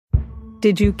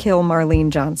Did you kill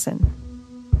Marlene Johnson?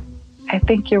 I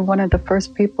think you're one of the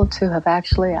first people to have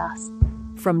actually asked.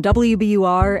 From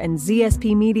WBUR and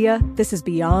ZSP Media, this is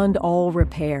Beyond All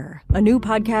Repair, a new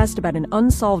podcast about an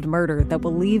unsolved murder that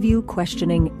will leave you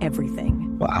questioning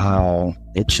everything. Wow,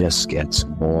 it just gets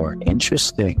more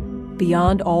interesting.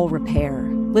 Beyond All Repair.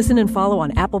 Listen and follow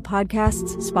on Apple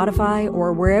Podcasts, Spotify,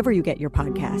 or wherever you get your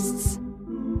podcasts.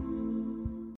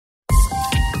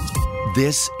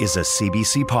 This is a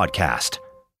CBC podcast.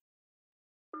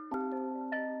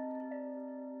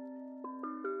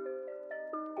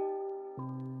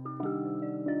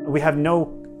 We have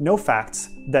no facts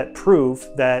that prove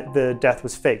that the death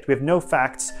was faked. We have no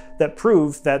facts that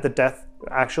prove that the death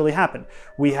actually happened.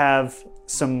 We have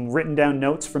some written down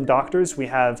notes from doctors. We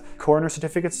have coroner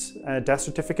certificates, death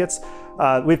certificates.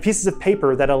 We have pieces of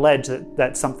paper that allege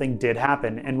that something did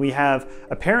happen. And we have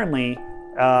apparently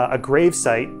a grave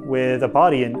site with a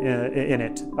body in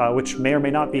it, which may or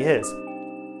may not be his.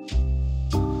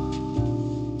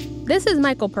 This is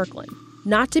Michael Perklin,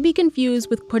 not to be confused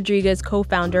with Quadriga's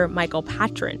co-founder Michael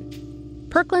Patron.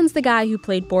 Perklin's the guy who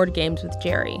played board games with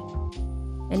Jerry.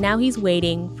 And now he's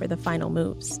waiting for the final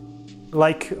moves.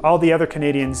 Like all the other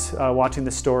Canadians watching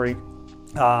this story,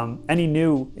 any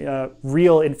new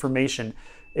real information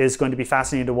is going to be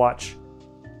fascinating to watch.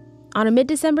 On a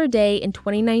mid-December day in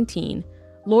 2019,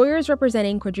 lawyers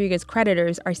representing Quadriga's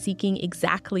creditors are seeking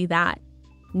exactly that,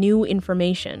 new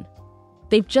information.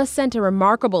 They've just sent a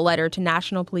remarkable letter to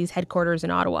National Police Headquarters in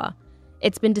Ottawa.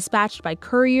 It's been dispatched by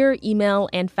courier, email,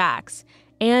 and fax,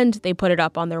 and they put it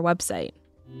up on their website.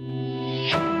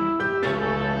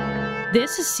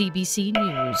 This is CBC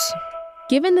News.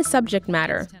 Given the subject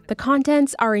matter, the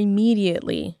contents are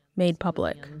immediately made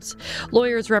public.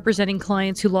 Lawyers representing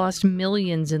clients who lost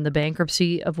millions in the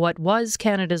bankruptcy of what was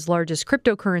Canada's largest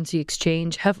cryptocurrency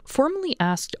exchange have formally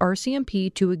asked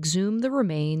RCMP to exhume the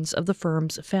remains of the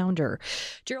firm's founder.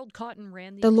 Gerald Cotton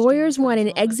ran the lawyers want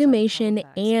an exhumation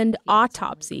and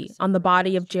autopsy on the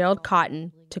body of Gerald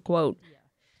Cotton to, quote,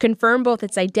 confirm both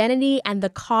its identity and the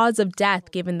cause of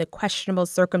death given the questionable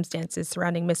circumstances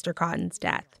surrounding Mr. Cotton's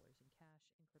death.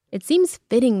 It seems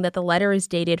fitting that the letter is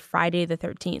dated Friday the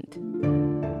 13th.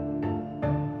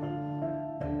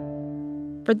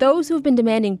 For those who have been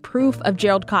demanding proof of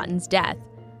Gerald Cotton's death,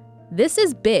 this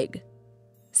is big.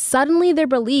 Suddenly their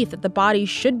belief that the body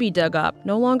should be dug up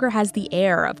no longer has the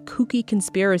air of kooky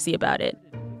conspiracy about it.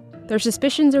 Their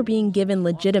suspicions are being given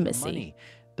legitimacy.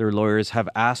 Their lawyers have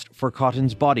asked for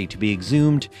Cotton's body to be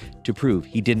exhumed to prove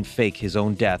he didn't fake his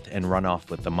own death and run off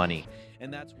with the money.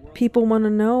 And that's people want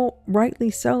to know, rightly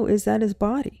so, is that his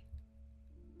body?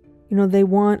 You know, they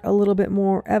want a little bit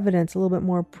more evidence, a little bit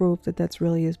more proof that that's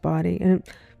really his body. And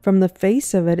from the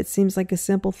face of it, it seems like a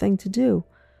simple thing to do.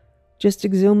 Just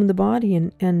exhume the body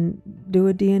and do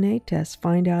a DNA test,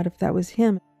 find out if that was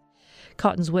him.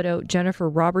 Cotton's widow, Jennifer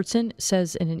Robertson,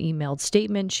 says in an emailed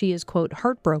statement she is, quote,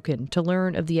 heartbroken to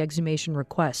learn of the exhumation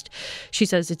request. She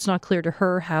says it's not clear to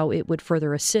her how it would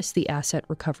further assist the asset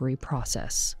recovery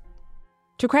process.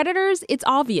 To creditors, it's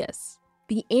obvious.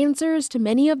 The answers to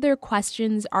many of their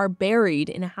questions are buried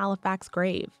in a Halifax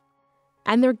grave.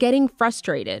 And they're getting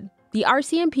frustrated. The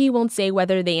RCMP won't say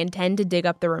whether they intend to dig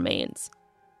up the remains.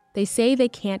 They say they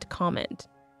can't comment,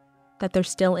 that they're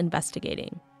still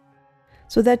investigating.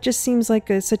 So that just seems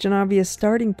like such an obvious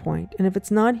starting point. And if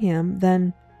it's not him,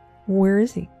 then where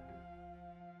is he?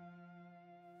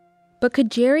 But could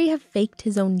Jerry have faked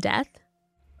his own death?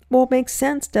 Well, it makes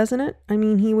sense, doesn't it? I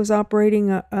mean, he was operating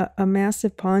a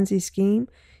massive Ponzi scheme.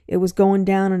 It was going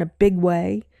down in a big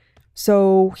way.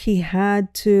 So he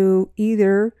had to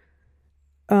either,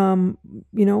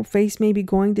 face maybe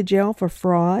going to jail for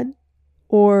fraud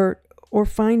or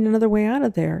find another way out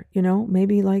of there. You know,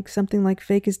 maybe like something like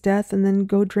fake his death and then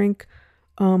go drink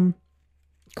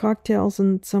cocktails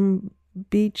in some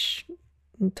beach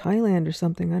in Thailand or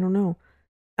something. I don't know.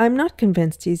 I'm not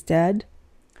convinced he's dead.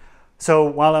 So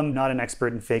while I'm not an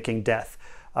expert in faking death,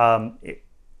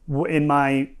 in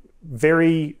my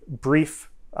very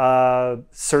brief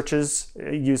searches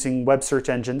using web search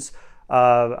engines,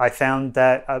 I found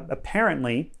that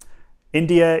apparently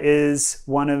India is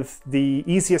one of the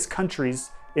easiest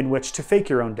countries in which to fake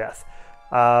your own death.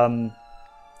 The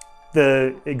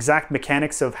exact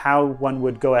mechanics of how one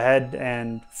would go ahead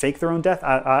and fake their own death,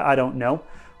 I don't know.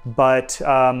 But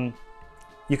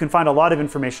you can find a lot of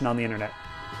information on the internet.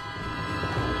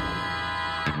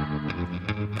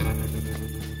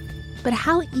 But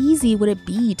how easy would it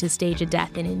be to stage a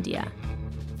death in India?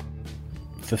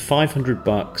 For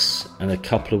 $500 and a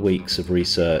couple of weeks of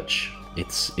research,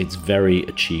 it's very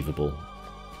achievable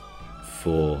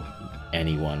for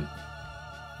anyone.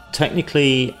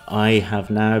 Technically, I have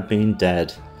now been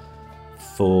dead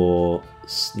for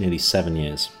nearly 7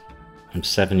 years. I'm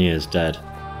 7 years dead.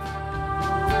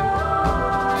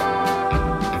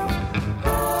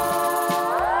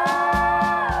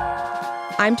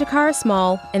 I'm Takara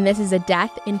Small, and this is A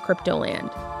Death in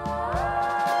Cryptoland.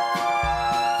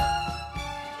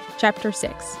 Chapter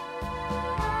 6.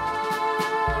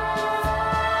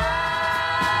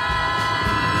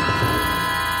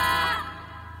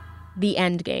 The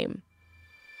End Game.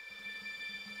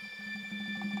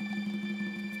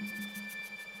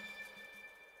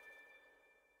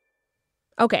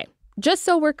 Okay, just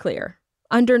so we're clear,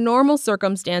 under normal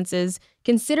circumstances,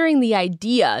 considering the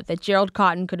idea that Gerald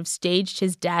Cotten could have staged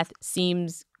his death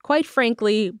seems, quite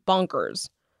frankly, bonkers.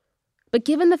 But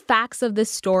given the facts of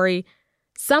this story,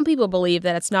 some people believe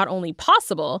that it's not only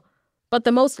possible, but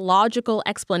the most logical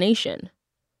explanation.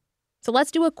 So let's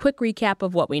do a quick recap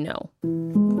of what we know.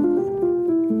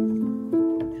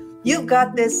 You've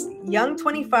got this young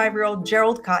 25-year-old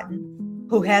Gerald Cotten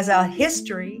who has a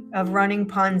history of running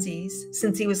Ponzi's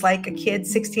since he was like a kid,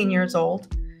 16 years old,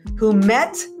 who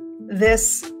met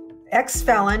this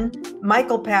ex-felon,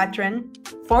 Michael Patron,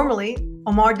 formerly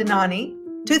Omar Dinani.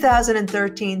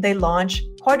 2013, they launched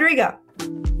Quadriga.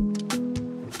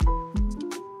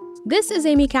 This is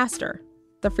Amy Castor,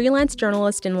 the freelance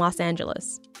journalist in Los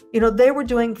Angeles. You know, they were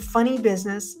doing funny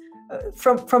business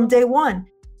from day one.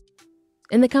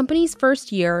 In the company's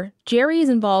first year, Jerry is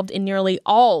involved in nearly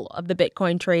all of the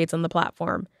Bitcoin trades on the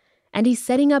platform, and he's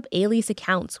setting up alias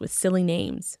accounts with silly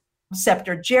names.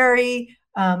 Scepter Jerry,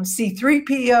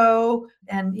 C3PO,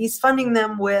 and he's funding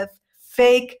them with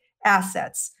fake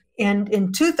assets. And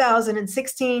in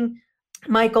 2016,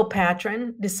 Michael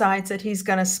Patron decides that he's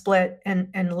going to split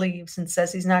and leaves and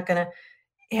says he's not going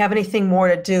to have anything more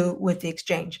to do with the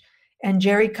exchange. And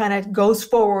Jerry kind of goes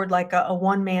forward like a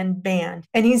one-man band.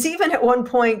 And he's even at one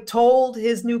point told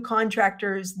his new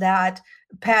contractors that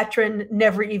Patron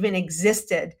never even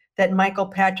existed, that Michael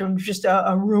Patron was just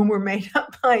a rumor made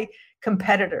up by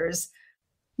competitors.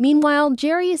 Meanwhile,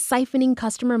 Jerry is siphoning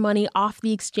customer money off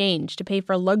the exchange to pay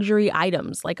for luxury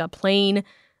items like a plane,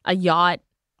 a yacht,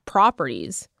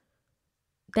 properties.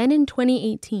 Then in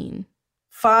 2018,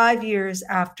 5 years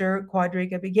after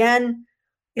Quadriga began,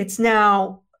 it's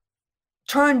now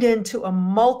turned into a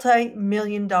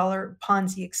multi-million-dollar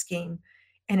Ponzi scheme,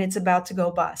 and it's about to go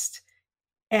bust.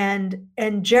 And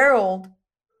Gerald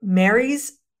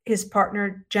marries his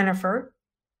partner, Jennifer.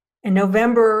 In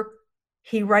November,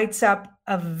 he writes up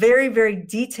a very, very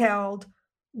detailed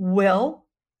will,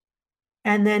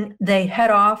 and then they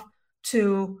head off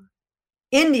to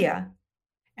India.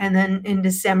 And then in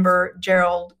December,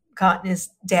 Gerald Cotten is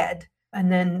dead.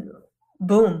 And then,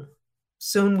 boom.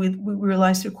 Soon we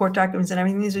realized through court documents and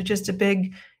everything, these are just a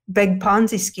big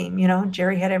Ponzi scheme. You know,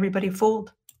 Jerry had everybody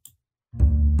fooled.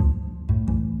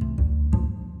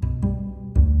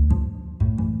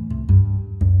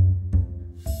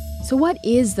 So what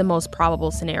is the most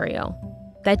probable scenario?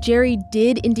 That Jerry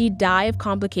did indeed die of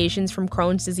complications from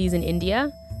Crohn's disease in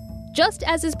India, just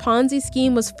as his Ponzi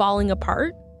scheme was falling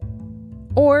apart?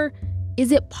 Or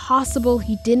is it possible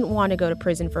he didn't want to go to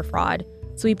prison for fraud,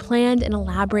 so he planned an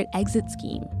elaborate exit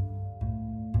scheme?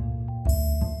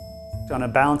 On a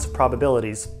balance of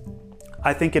probabilities,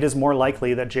 I think it is more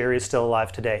likely that Jerry is still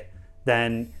alive today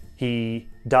than he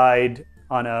died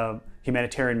on a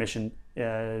humanitarian mission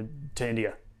to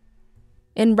India.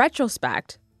 In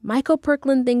retrospect, Michael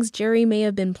Perkland thinks Jerry may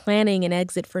have been planning an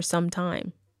exit for some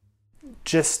time.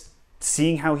 Just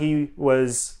seeing how he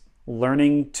was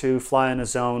learning to fly on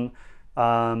his own,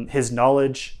 his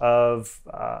knowledge of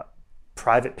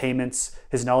private payments,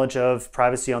 his knowledge of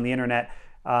privacy on the internet,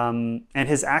 and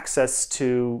his access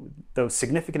to those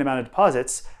significant amount of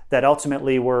deposits that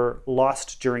ultimately were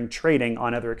lost during trading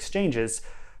on other exchanges,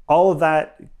 all of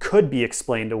that could be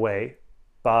explained away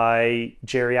by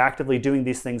Jerry actively doing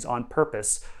these things on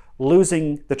purpose,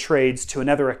 losing the trades to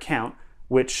another account,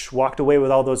 which walked away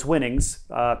with all those winnings,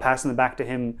 passing them back to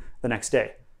him the next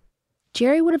day.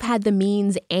 Jerry would have had the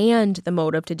means and the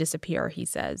motive to disappear, he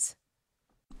says.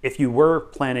 If you were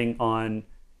planning on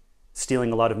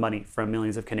stealing a lot of money from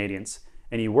millions of Canadians,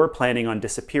 and you were planning on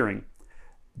disappearing,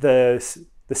 the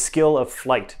skill of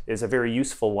flight is a very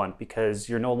useful one because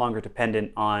you're no longer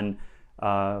dependent on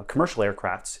commercial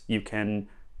aircrafts. You can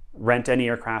rent any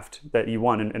aircraft that you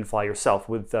want and fly yourself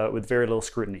with very little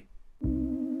scrutiny.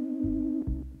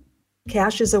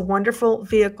 Cash is a wonderful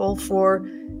vehicle for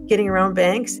getting around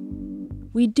banks.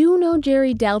 We do know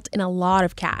Jerry dealt in a lot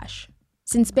of cash.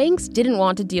 Since banks didn't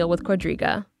want to deal with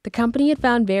Quadriga, the company had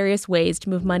found various ways to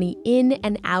move money in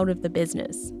and out of the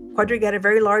business. Quadriga had a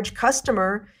very large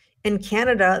customer in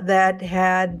Canada that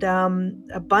had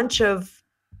a bunch of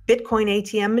Bitcoin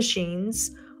ATM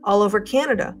machines all over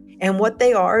Canada. And what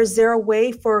they are is they're a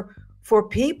way for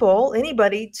people,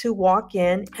 anybody, to walk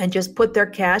in and just put their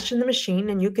cash in the machine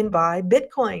and you can buy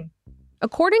Bitcoin.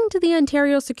 According to the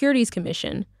Ontario Securities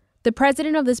Commission, the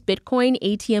president of this Bitcoin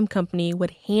ATM company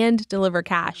would hand deliver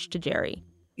cash to Jerry.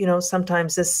 You know,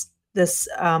 sometimes this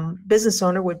business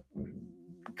owner would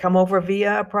come over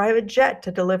via a private jet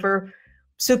to deliver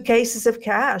suitcases of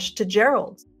cash to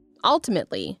Gerald.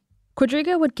 Ultimately,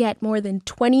 Quadriga would get more than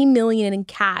 $20 million in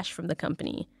cash from the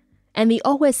company. And the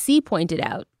OSC pointed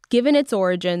out, given its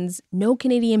origins, no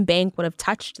Canadian bank would have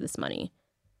touched this money.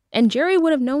 And Jerry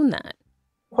would have known that.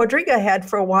 Quadriga had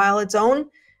for a while its own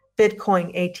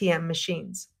Bitcoin ATM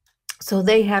machines. So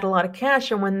they had a lot of cash.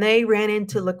 And when they ran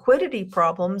into liquidity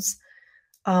problems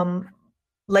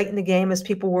late in the game, as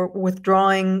people were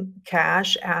withdrawing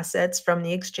cash assets from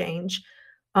the exchange,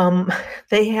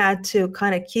 they had to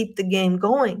kind of keep the game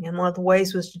going. And one of the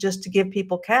ways was just to give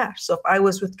people cash. So if I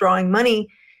was withdrawing money,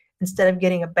 instead of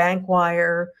getting a bank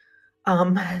wire,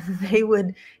 they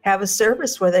would have a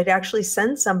service where they'd actually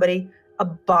send somebody a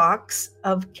box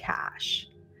of cash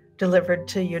delivered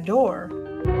to your door.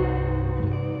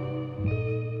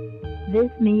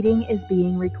 This meeting is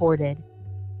being recorded.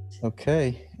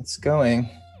 Okay, it's going.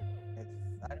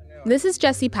 This is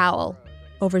Jesse Powell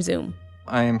over Zoom.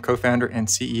 I am co-founder and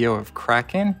CEO of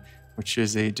Kraken, which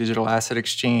is a digital asset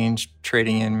exchange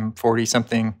trading in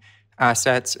 40-something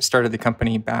assets. Started the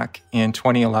company back in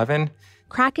 2011.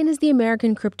 Kraken is the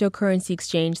American cryptocurrency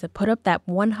exchange that put up that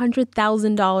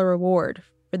 $100,000 reward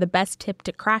for the best tip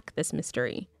to crack this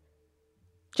mystery.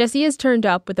 Jesse has turned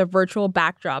up with a virtual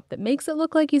backdrop that makes it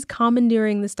look like he's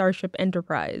commandeering the Starship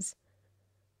Enterprise.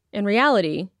 In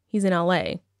reality, he's in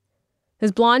LA.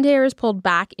 His blonde hair is pulled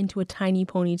back into a tiny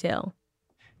ponytail.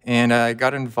 And I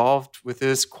got involved with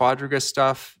this Quadriga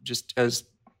stuff just as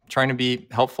trying to be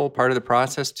helpful part of the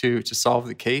process to solve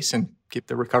the case and keep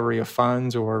the recovery of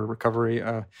funds or recovery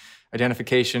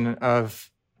identification of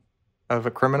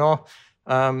a criminal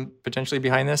potentially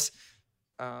behind this.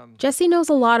 Jesse knows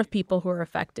a lot of people who are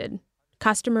affected,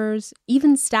 customers,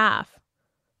 even staff.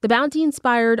 The bounty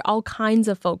inspired all kinds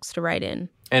of folks to write in.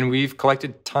 And we've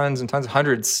collected tons and tons,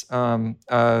 hundreds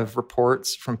of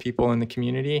reports from people in the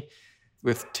community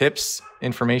with tips,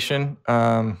 information,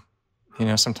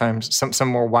 sometimes some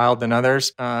more wild than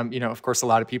others. Of course, a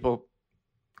lot of people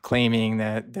claiming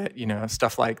that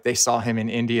stuff like they saw him in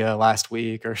India last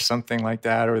week or something like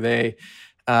that, or they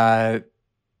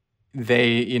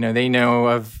know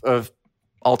of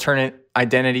alternate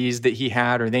identities that he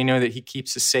had, or they know that he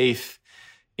keeps a safe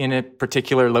in a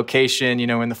particular location,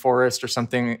 in the forest or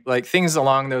something, like things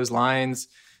along those lines.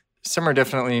 Some are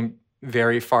definitely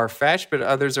very far-fetched, but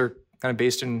others are kind of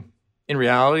based in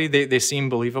reality. They seem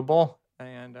believable.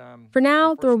 And for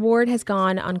now, the reward has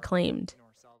gone unclaimed.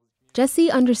 Jesse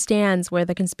understands where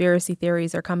the conspiracy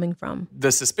theories are coming from.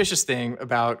 The suspicious thing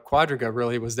about Quadriga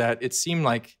really was that it seemed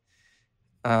like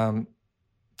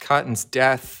Cotton's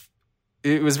death,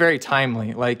 it was very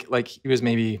timely. Like he was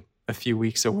maybe a few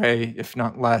weeks away, if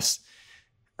not less,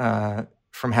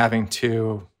 from having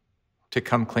to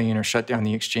come clean or shut down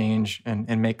the exchange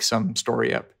and make some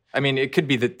story up. I mean, it could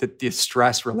be that the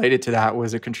stress related to that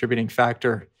was a contributing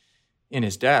factor in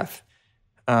his death.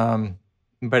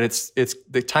 But it's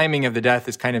the timing of the death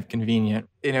is kind of convenient.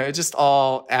 It just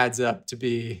all adds up to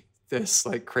be this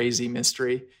like crazy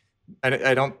mystery.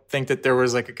 I don't think that there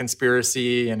was like a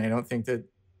conspiracy, and I don't think that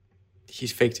he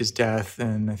faked his death.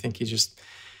 And I think he just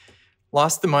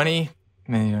lost the money,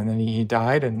 and then he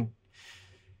died, and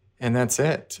that's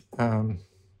it.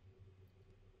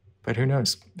 But who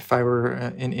knows? If I were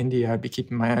in India, I'd be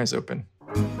keeping my eyes open.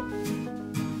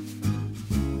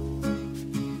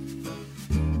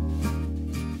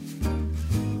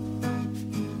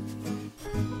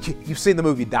 You've seen the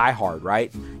movie Die Hard,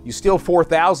 right? You steal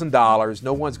 $4,000,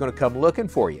 no one's going to come looking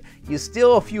for you. You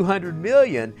steal a few $100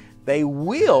 million, they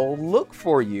will look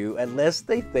for you unless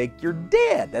they think you're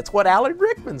dead. That's what Alan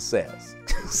Rickman says.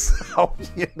 So,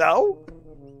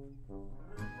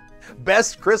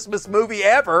 best Christmas movie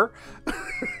ever.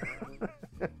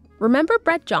 Remember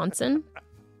Brett Johnson?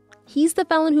 He's the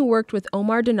felon who worked with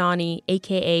Omar Donani,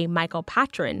 a.k.a. Michael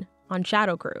Patron, on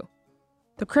Shadow Crew,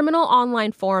 the criminal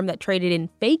online forum that traded in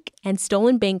fake and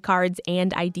stolen bank cards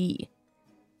and ID.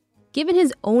 Given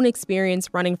his own experience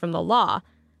running from the law,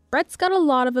 Brett's got a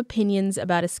lot of opinions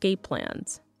about escape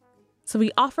plans. So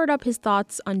he offered up his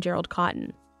thoughts on Gerald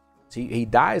Cotton. He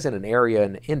dies in an area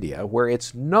in India where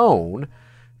it's known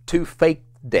to fake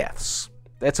deaths.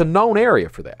 That's a known area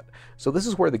for that. So this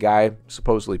is where the guy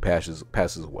supposedly passes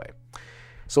away.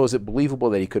 So is it believable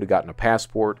that he could have gotten a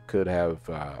passport,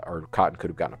 or Cotton could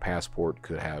have gotten a passport,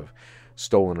 could have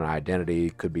stolen an identity,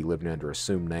 could be living under an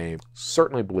assumed name?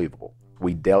 Certainly believable.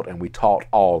 We dealt and we taught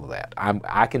all of that.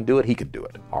 I can do it, he could do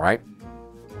it, all right?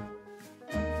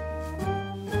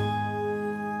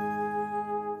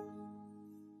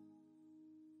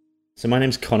 So my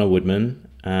name's Connor Woodman,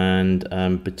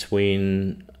 and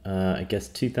between, I guess,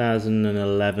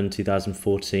 2011,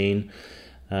 2014,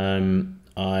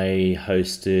 I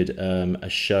hosted a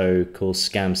show called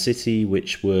Scam City,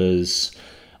 which was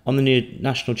on the new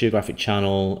National Geographic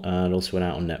Channel and also went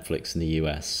out on Netflix in the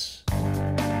US.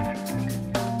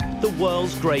 The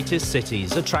world's greatest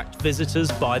cities attract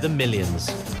visitors by the millions.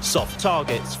 Soft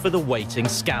targets for the waiting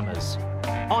scammers.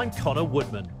 I'm Connor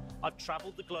Woodman. I've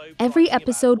traveled the globe. Every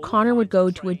episode, Connor would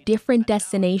go to a different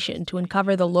destination to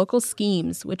uncover the local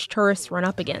schemes which tourists run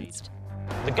up against.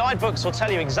 The guidebooks will tell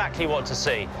you exactly what to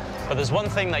see, but there's one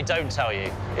thing they don't tell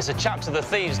you. It's a chapter the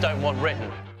thieves don't want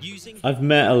written. I've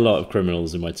met a lot of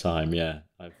criminals in my time, yeah.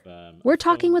 We're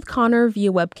talking with Connor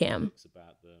via webcam.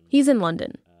 He's in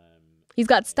London. He's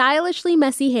got stylishly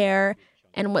messy hair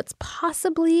and what's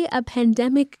possibly a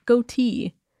pandemic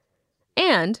goatee.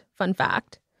 And, fun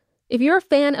fact, if you're a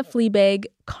fan of Fleabag,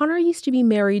 Connor used to be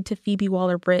married to Phoebe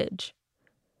Waller-Bridge.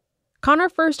 Connor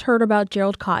first heard about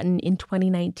Gerald Cotton in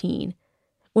 2019,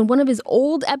 when one of his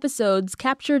old episodes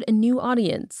captured a new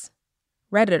audience,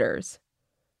 Redditors.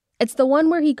 It's the one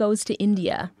where he goes to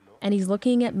India and he's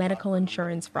looking at medical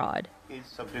insurance fraud. He's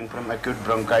suffering from acute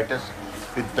bronchitis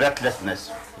with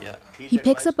breathlessness. He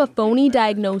picks up a phony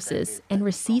diagnosis and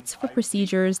receipts for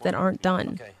procedures that aren't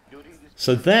done.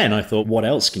 So then I thought, what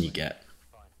else can you get?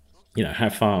 You know, how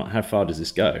far does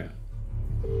this go?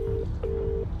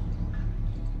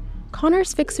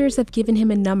 Connor's fixers have given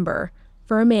him a number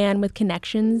for a man with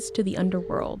connections to the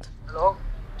underworld. Hello?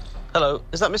 Hello,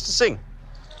 is that Mr. Singh?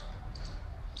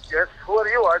 Yes, who are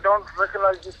you? I don't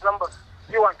recognize this number.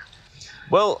 You want?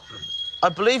 Well, I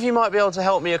believe you might be able to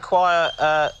help me acquire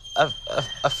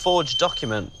a forged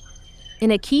document.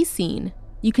 In a key scene,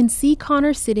 you can see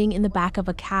Connor sitting in the back of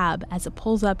a cab as it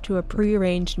pulls up to a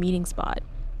prearranged meeting spot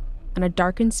on a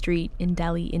darkened street in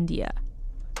Delhi, India.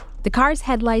 The car's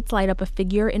headlights light up a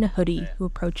figure in a hoodie who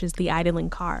approaches the idling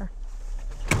car.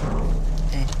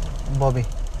 Hey, Bobby.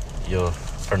 You're a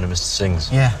friend of Mr.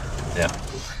 Singh's? Yeah. Yeah.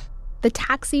 The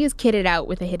taxi is kitted out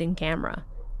with a hidden camera,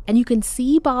 and you can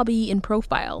see Bobby in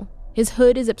profile. His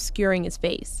hood is obscuring his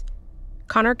face.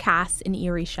 Connor casts an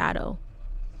eerie shadow.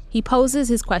 He poses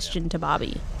his question to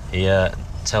Bobby. He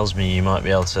tells me you might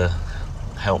be able to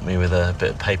help me with a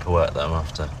bit of paperwork that I'm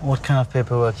after. What kind of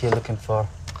paperwork are you looking for?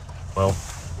 Well,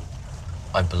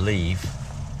 I believe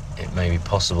it may be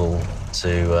possible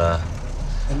to,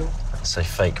 say,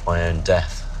 fake my own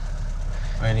death.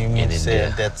 When you mean in to say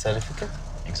India. a death certificate?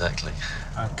 Exactly.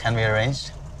 Can we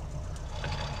arrange?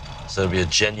 Okay. So it'll be a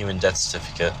genuine death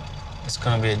certificate. It's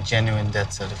going to be a genuine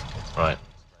death certificate. Right.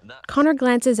 Connor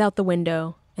glances out the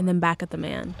window and then back at the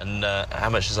man. And how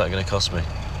much is that going to cost me?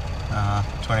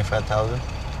 25,000.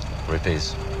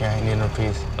 Rupees? Yeah, Indian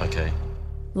rupees. Okay.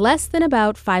 Less than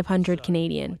about 500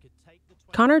 Canadian.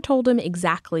 Connor told him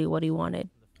exactly what he wanted.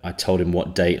 I told him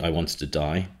what date I wanted to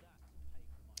die,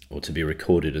 or to be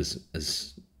recorded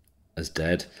as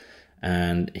dead,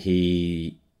 and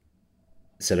he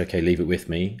said, okay, leave it with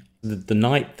me. The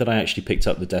night that I actually picked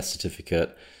up the death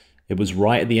certificate, it was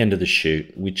right at the end of the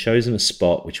shoot. We'd chosen a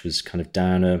spot which was kind of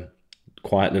down a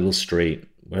quiet little street,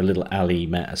 where a little alley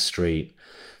met a street.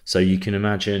 So you can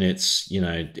imagine it's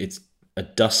a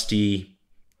dusty,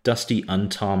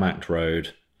 untarmacked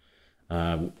road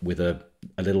with a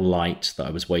little light that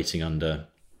I was waiting under,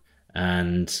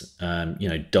 and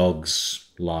dogs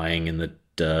lying in the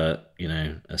dirt,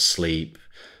 asleep,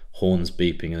 horns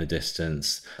beeping in the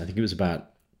distance. I think it was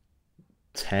about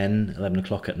 10, 11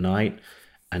 o'clock at night,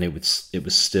 and it was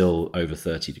still over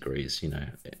 30 degrees.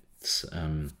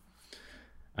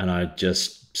 And I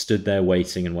just stood there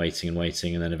waiting, and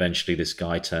then eventually this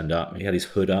guy turned up. He had his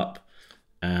hood up,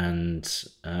 and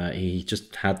he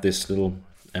just had this little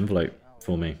envelope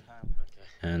for me,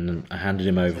 and I handed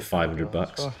him over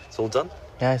 $500. It's all done?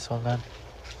 Yeah, it's all done.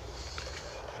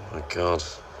 Oh my God.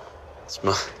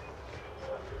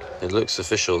 It looks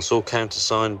official. It's all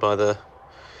countersigned by the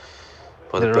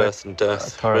birth and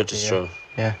death registrar.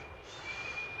 Yeah.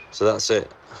 So that's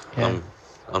it. Yeah.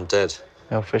 I'm dead.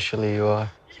 Officially, you are.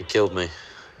 He killed me.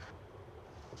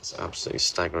 It's absolutely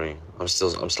staggering. I'm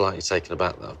slightly taken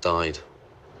aback that I've died.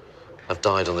 I've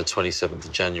died on the 27th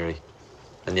of January,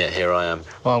 and yet here I am.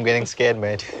 Oh, I'm getting scared,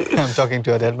 mate. I'm talking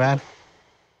to a dead man.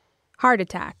 Heart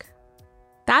attack.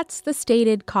 That's the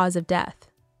stated cause of death.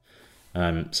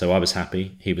 So I was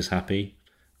happy. He was happy.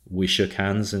 We shook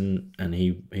hands, and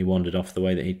he wandered off the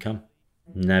way that he'd come.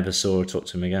 Never saw or talked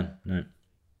to him again. No.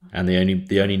 And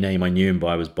the only name I knew him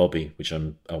by was Bobby, which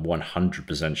I'm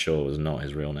 100% sure was not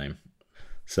his real name.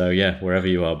 So yeah, wherever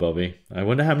you are, Bobby. I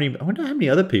wonder how many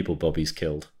other people Bobby's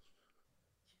killed.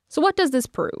 So what does this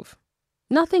prove?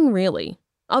 Nothing really,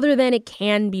 other than it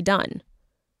can be done.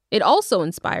 It also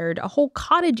inspired a whole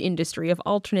cottage industry of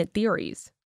alternate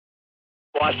theories.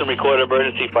 Boston recorded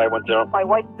emergency 510. My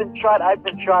wife's been shot, I've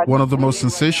been shot. One of the most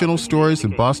sensational stories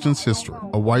in Boston's history.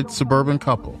 A white suburban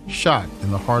couple shot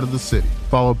in the heart of the city,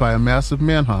 followed by a massive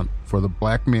manhunt for the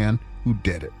black man who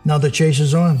did it. Now the chase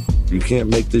is on. You can't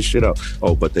make this shit up.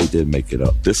 Oh, but they did make it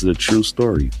up. This is a true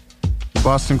story.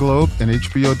 Boston Globe and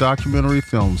HBO documentary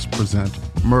films present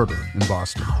Murder in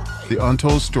Boston, the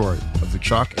untold story of the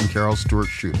Chuck and Carol Stewart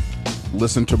shooting.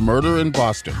 Listen to Murder in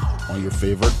Boston on your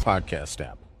favorite podcast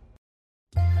app.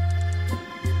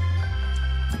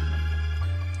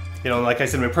 You know, like I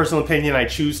said, in my personal opinion, I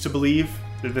choose to believe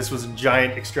that this was a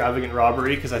giant, extravagant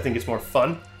robbery because I think it's more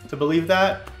fun to believe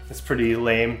that. It's pretty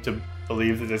lame to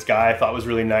believe that this guy I thought was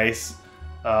really nice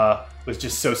was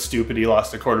just so stupid he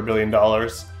lost $250 million.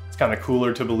 It's kind of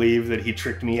cooler to believe that he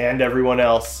tricked me and everyone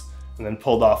else and then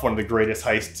pulled off one of the greatest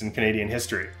heists in Canadian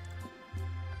history.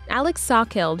 Alex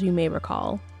Saukild, you may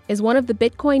recall, is one of the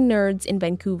Bitcoin nerds in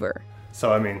Vancouver.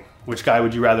 So, I mean, which guy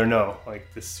would you rather know? Like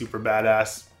this super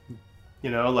badass,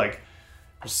 you know, like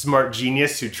smart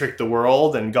genius who tricked the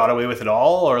world and got away with it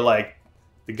all, or like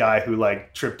the guy who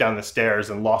like tripped down the stairs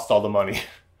and lost all the money?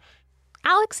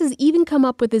 Alex has even come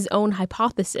up with his own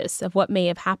hypothesis of what may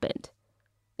have happened.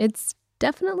 It's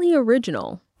definitely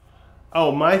original.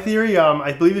 Oh, my theory,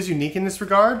 I believe is unique in this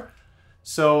regard.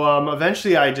 So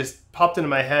eventually I just popped into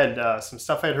my head some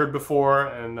stuff I had heard before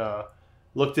and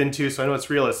looked into, so I know it's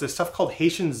real. It's this stuff called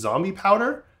Haitian zombie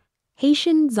powder.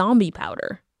 Haitian zombie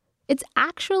powder. It's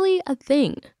actually a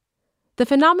thing. The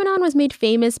phenomenon was made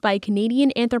famous by a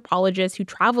Canadian anthropologist who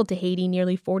traveled to Haiti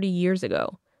nearly 40 years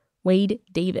ago, Wade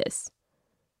Davis.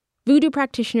 Voodoo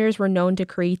practitioners were known to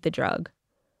create the drug.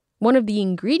 One of the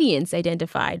ingredients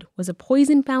identified was a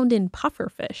poison found in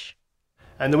pufferfish.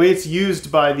 And the way it's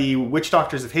used by the witch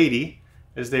doctors of Haiti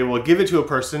is they will give it to a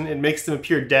person. It makes them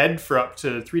appear dead for up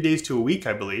to 3 days to a week,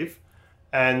 I believe.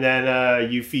 And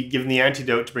then you give them the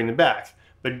antidote to bring them back.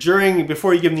 But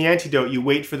before you give them the antidote, you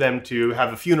wait for them to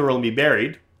have a funeral and be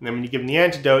buried. And then when you give them the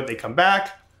antidote, they come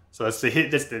back. So that's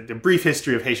the brief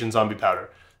history of Haitian zombie powder.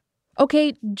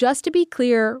 Okay, just to be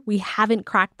clear, we haven't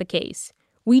cracked the case.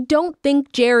 We don't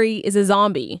think Jerry is a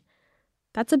zombie.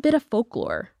 That's a bit of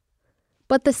folklore.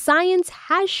 But the science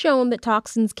has shown that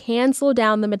toxins can slow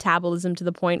down the metabolism to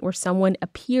the point where someone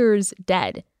appears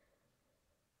dead.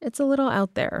 It's a little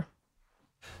out there.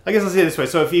 I guess I'll say it this way.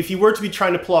 So if he were to be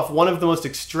trying to pull off one of the most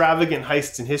extravagant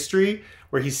heists in history,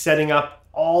 where he's setting up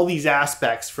all these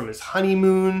aspects from his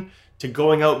honeymoon to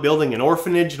going out building an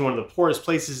orphanage in one of the poorest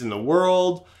places in the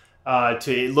world,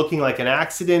 to looking like an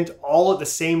accident all at the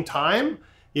same time,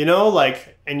 you know,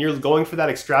 like, and you're going for that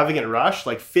extravagant rush,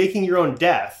 like faking your own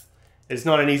death is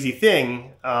not an easy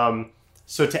thing.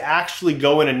 So to actually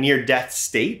go in a near-death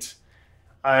state,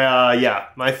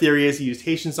 my theory is he used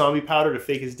Haitian zombie powder to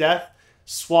fake his death,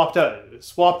 swapped out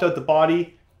the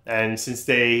body, and since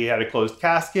they had a closed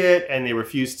casket and they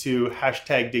refused to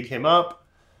hashtag dig him up,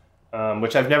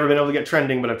 which I've never been able to get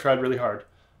trending, but I've tried really hard.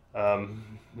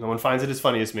 No one finds it as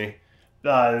funny as me.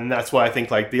 And that's why I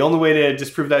think like the only way to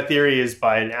disprove that theory is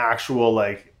by an actual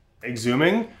like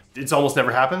exhuming. It almost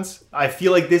never happens. I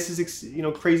feel like this is,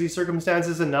 crazy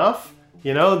circumstances enough,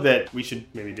 that we should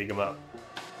maybe dig him up.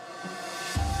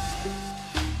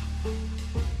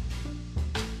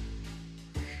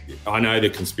 I know the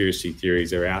conspiracy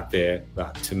theories are out there,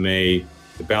 but to me,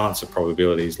 the balance of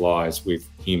probabilities lies with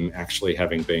him actually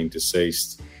having been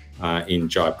deceased in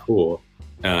Jaipur.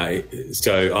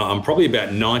 So I'm probably about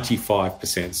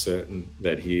 95% certain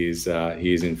that he is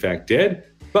in fact dead.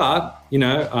 But,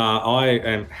 I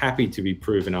am happy to be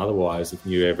proven otherwise if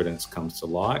new evidence comes to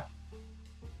light.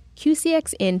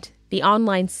 QCX the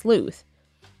online sleuth,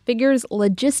 figures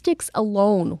logistics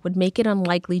alone would make it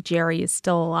unlikely Jerry is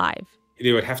still alive.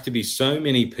 There would have to be so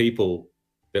many people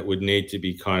that would need to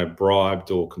be kind of bribed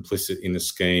or complicit in the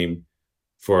scheme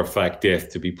for a fake death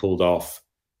to be pulled off.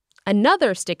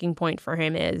 Another sticking point for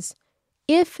him is,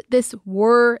 if this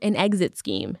were an exit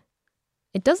scheme,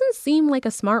 it doesn't seem like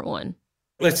a smart one.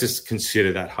 Let's just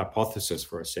consider that hypothesis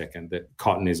for a second, that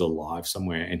Cotton is alive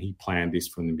somewhere and he planned this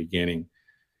from the beginning.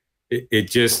 It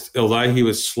just, although he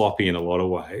was sloppy in a lot of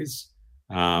ways,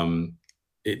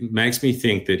 it makes me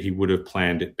think that he would have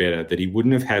planned it better, that he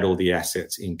wouldn't have had all the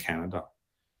assets in Canada.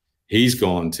 He's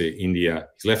gone to India.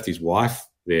 He's left his wife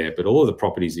there, but all of the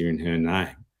properties are in her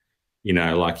name. You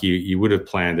know, like you would have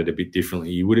planned it a bit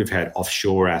differently. You would have had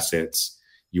offshore assets.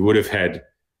 You would have had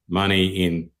money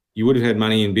in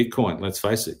Bitcoin, let's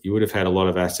face it. You would have had a lot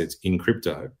of assets in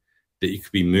crypto that you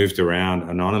could be moved around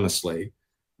anonymously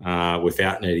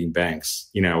without needing banks,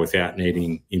 you know, without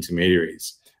needing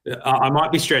intermediaries. I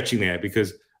might be stretching there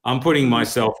because I'm putting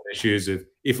myself in the shoes of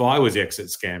if I was exit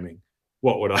scamming,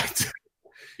 what would I do?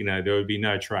 You know, there would be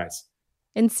no trace.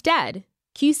 Instead,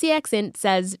 QCX Int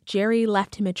says Jerry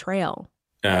left him a trail.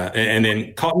 And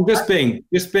then Cotton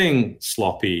just being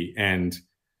sloppy and,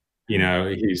 you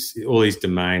know, all his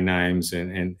domain names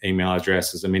and email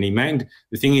addresses. I mean,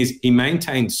 the thing is, he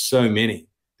maintained so many.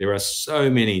 There are so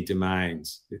many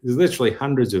domains. There's literally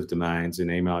hundreds of domains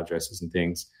and email addresses and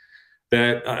things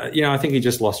that, you know, I think he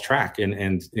just lost track.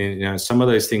 And, you know, some of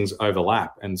those things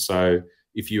overlap. And so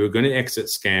if you were going to exit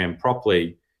scam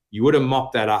properly, you would have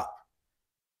mopped that up.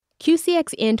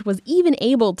 QCX Int was even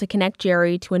able to connect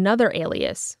Jerry to another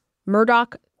alias,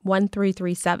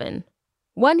 Murdoch1337,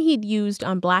 one he'd used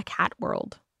on Black Hat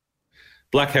World.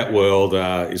 Black Hat World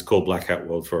is called Black Hat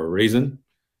World for a reason.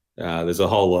 There's a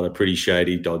whole lot of pretty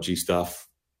shady, dodgy stuff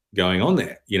going on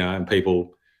there, you know, and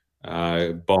people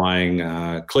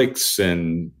buying clicks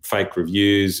and fake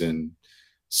reviews and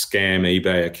scam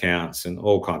eBay accounts and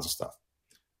all kinds of stuff.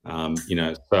 You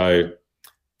know, so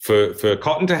for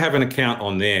Cotton to have an account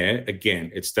on there,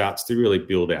 again, it starts to really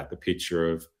build out the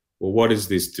picture of, well, what is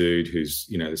this dude who's,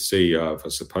 you know, the CEO of a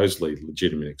supposedly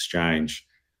legitimate exchange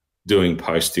doing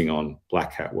posting on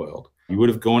Black Hat World? You would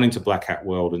have gone into Black Hat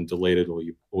World and deleted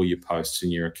all your posts in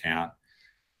your account.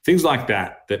 Things like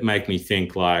that make me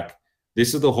think like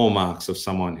this is the hallmarks of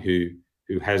someone who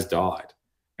has died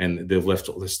and they've left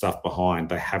all this stuff behind.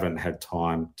 They haven't had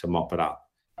time to mop it up.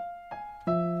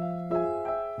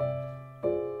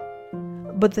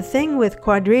 But the thing with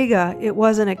Quadriga, it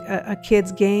wasn't a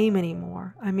kid's game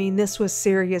anymore. I mean, this was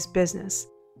serious business.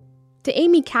 To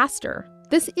Amy Castor,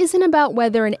 this isn't about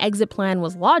whether an exit plan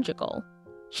was logical.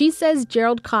 She says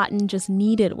Gerald Cotton just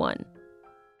needed one.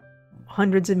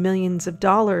 Hundreds of millions of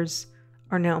dollars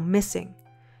are now missing.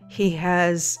 He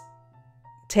has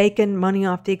taken money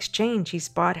off the exchange. He's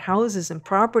bought houses and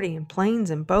property and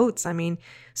planes and boats. I mean,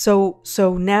 so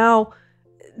now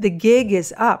the gig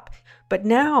is up. But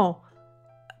now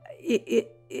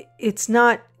it's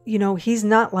not, you know, he's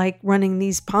not like running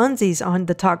these Ponzi's on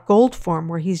the Talk Gold forum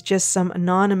where he's just some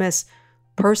anonymous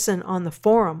person on the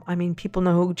forum. I mean, people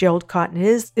know who Gerald Cotton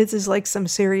is. This is like some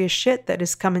serious shit that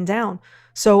is coming down.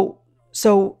 So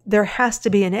there has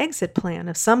to be an exit plan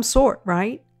of some sort,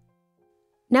 right?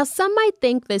 Now, some might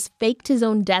think this faked his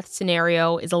own death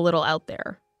scenario is a little out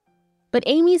there. But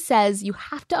Amy says you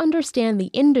have to understand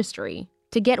the industry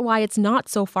to get why it's not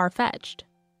so far-fetched.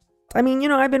 I mean, you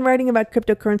know, I've been writing about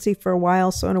cryptocurrency for a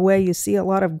while, so in a way you see a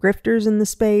lot of grifters in the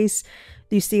space.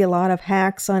 You see a lot of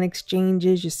hacks on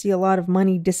exchanges. You see a lot of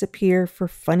money disappear for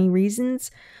funny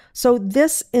reasons. So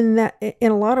this, in a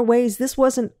lot of ways, this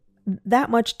wasn't that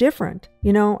much different.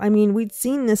 You know, I mean, we'd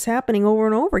seen this happening over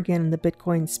and over again in the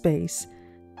Bitcoin space.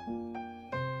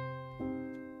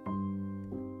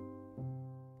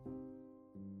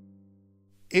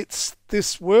 It's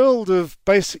this world of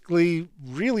basically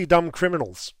really dumb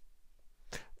criminals.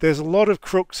 There's a lot of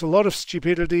crooks, a lot of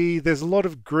stupidity, there's a lot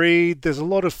of greed, there's a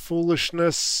lot of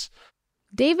foolishness.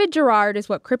 David Gerard is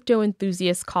what crypto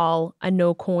enthusiasts call a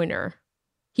no-coiner.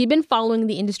 He'd been following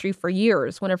the industry for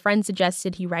years when a friend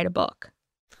suggested he write a book.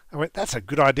 I went, that's a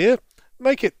good idea.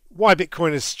 Make it Why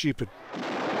Bitcoin is Stupid.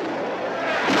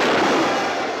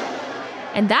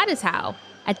 And that is how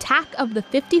Attack of the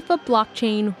 50-Foot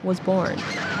Blockchain was born.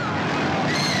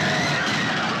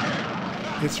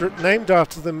 It's named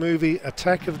after the movie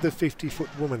Attack of the 50-Foot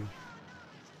Woman.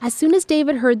 As soon as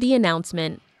David heard the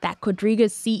announcement that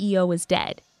Quadriga's CEO is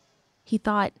dead, he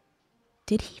thought,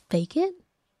 did he fake it?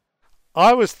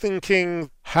 I was thinking,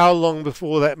 how long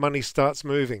before that money starts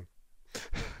moving?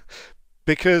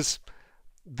 Because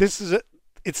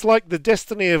it's like the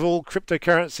destiny of all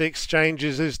cryptocurrency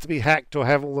exchanges is to be hacked or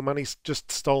have all the money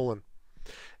just stolen.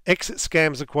 Exit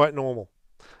scams are quite normal,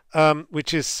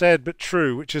 which is sad but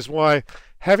true, which is why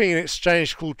having an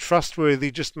exchange called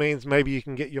Trustworthy just means maybe you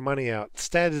can get your money out.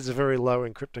 Standards are very low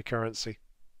in cryptocurrency.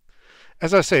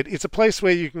 As I said, it's a place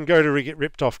where you can go to get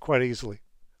ripped off quite easily,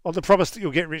 on the promise that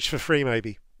you'll get rich for free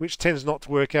maybe, which tends not to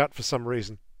work out for some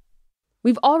reason.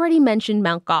 We've already mentioned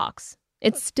Mt. Gox.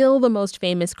 It's still the most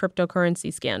famous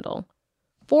cryptocurrency scandal.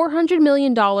 $400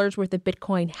 million worth of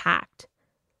Bitcoin hacked.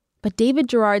 But David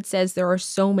Gerard says there are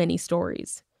so many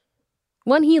stories.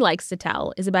 One he likes to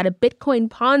tell is about a Bitcoin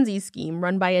Ponzi scheme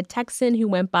run by a Texan who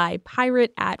went by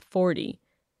Pirate at 40.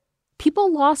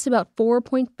 People lost about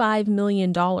 $4.5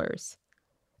 million,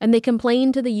 and they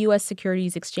complained to the U.S.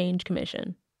 Securities Exchange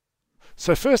Commission.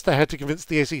 So first they had to convince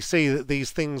the SEC that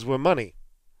these things were money.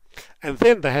 And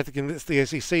then they had to convince the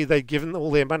SEC they'd given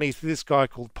all their money to this guy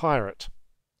called Pirate.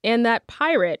 And that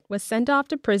Pirate was sent off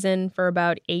to prison for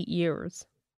about 8 years.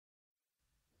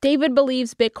 David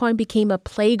believes Bitcoin became a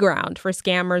playground for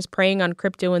scammers preying on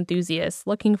crypto enthusiasts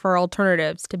looking for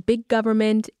alternatives to big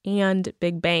government and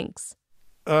big banks.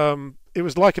 It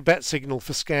was like a bat signal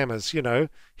for scammers, you know.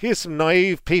 Here's some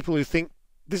naive people who think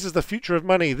this is the future of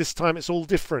money, this time it's all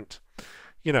different,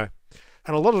 you know.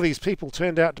 And a lot of these people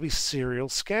turned out to be serial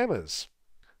scammers.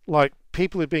 Like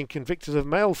people who'd been convicted of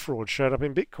mail fraud showed up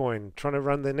in Bitcoin trying to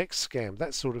run their next scam,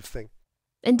 that sort of thing.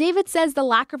 And David says the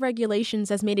lack of regulations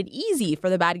has made it easy for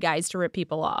the bad guys to rip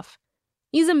people off.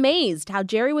 He's amazed how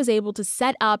Jerry was able to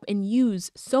set up and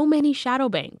use so many shadow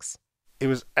banks. It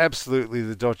was absolutely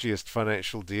the dodgiest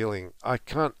financial dealing.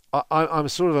 I'm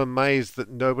sort of amazed that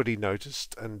nobody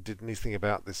noticed and did anything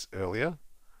about this earlier.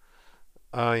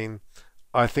 I mean,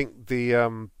 I think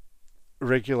the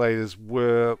regulators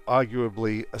were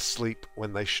arguably asleep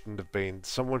when they shouldn't have been.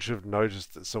 Someone should have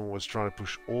noticed that someone was trying to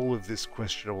push all of this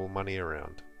questionable money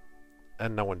around.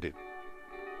 And no one did.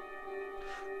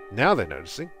 Now they're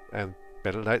noticing, and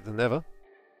better late than never.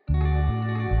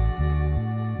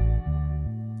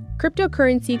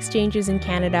 Cryptocurrency exchanges in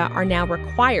Canada are now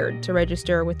required to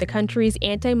register with the country's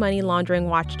anti-money laundering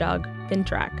watchdog,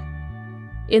 FINTRAC.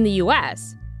 In the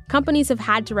US, companies have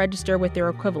had to register with their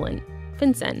equivalent,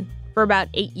 FinCEN, for about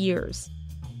 8 years.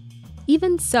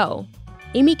 Even so,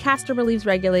 Amy Castor believes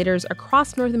regulators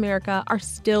across North America are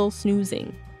still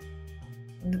snoozing.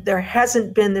 There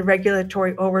hasn't been the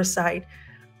regulatory oversight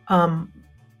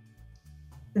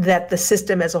that the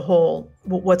system as a whole,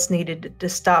 what's needed to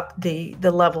stop the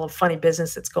level of funny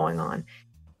business that's going on.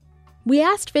 We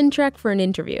asked FinTrac for an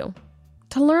interview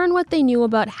to learn what they knew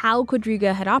about how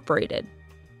Quadriga had operated.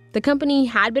 The company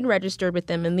had been registered with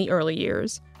them in the early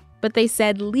years, but they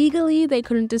said legally they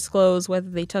couldn't disclose whether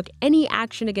they took any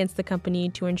action against the company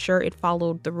to ensure it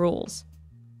followed the rules.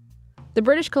 The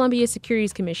British Columbia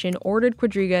Securities Commission ordered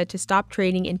Quadriga to stop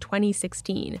trading in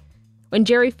 2016, when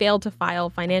Jerry failed to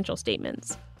file financial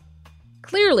statements.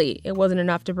 Clearly, it wasn't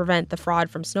enough to prevent the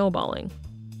fraud from snowballing.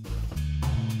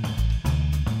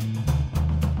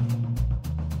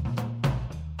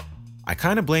 I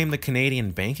kind of blame the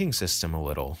Canadian banking system a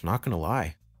little, not going to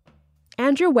lie.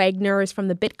 Andrew Wagner is from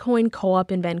the Bitcoin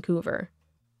Co-op in Vancouver.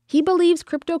 He believes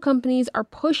crypto companies are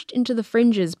pushed into the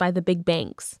fringes by the big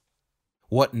banks.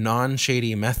 What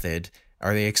non-shady method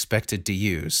are they expected to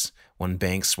use when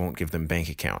banks won't give them bank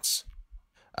accounts?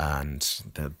 And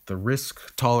the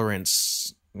risk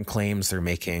tolerance claims they're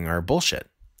making are bullshit.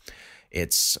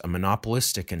 It's a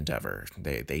monopolistic endeavor.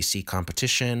 They see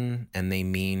competition and they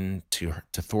mean to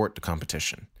thwart the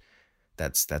competition.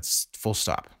 That's full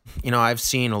stop. You know, I've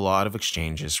seen a lot of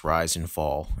exchanges rise and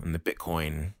fall in the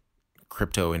Bitcoin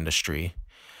crypto industry.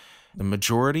 The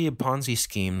majority of Ponzi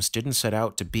schemes didn't set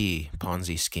out to be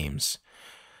Ponzi schemes.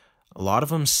 A lot of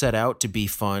them set out to be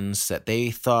funds that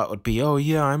they thought would be, oh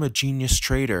yeah, I'm a genius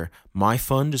trader. My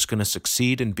fund is going to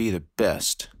succeed and be the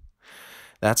best.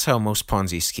 That's how most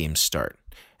Ponzi schemes start.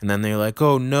 And then they're like,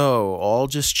 oh no, I'll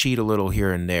just cheat a little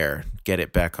here and there, get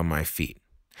it back on my feet.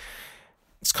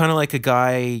 It's kind of like a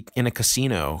guy in a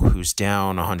casino who's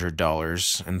down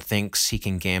 $100 and thinks he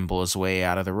can gamble his way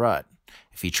out of the rut.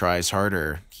 If he tries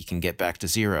harder, he can get back to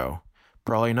zero.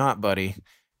 Probably not, buddy.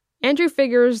 Andrew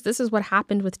figures this is what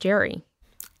happened with Jerry.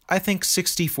 I think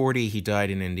 60-40 he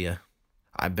died in India.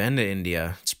 I've been to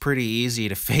India. It's pretty easy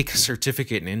to fake a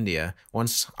certificate in India.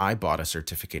 Once I bought a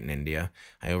certificate in India,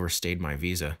 I overstayed my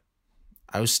visa.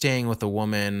 I was staying with a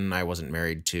woman I wasn't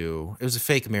married to. It was a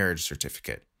fake marriage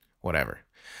certificate. Whatever.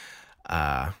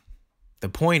 The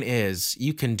point is,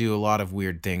 you can do a lot of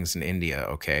weird things in India,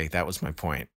 okay? That was my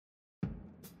point.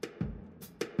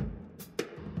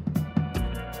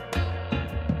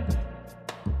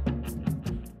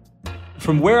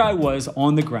 From where I was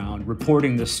on the ground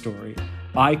reporting this story,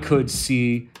 I could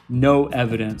see no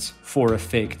evidence for a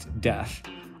faked death.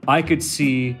 I could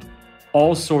see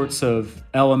all sorts of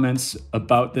elements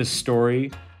about this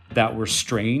story that were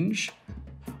strange,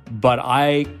 but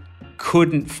I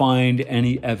couldn't find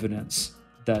any evidence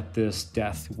that this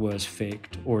death was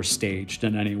faked or staged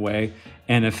in any way.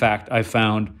 And in fact, I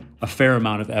found a fair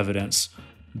amount of evidence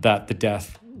that the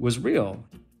death was real.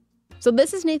 So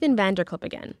this is Nathan Vanderklip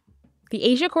again, the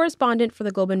Asia correspondent for the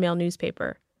Globe and Mail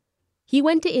newspaper. He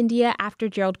went to India after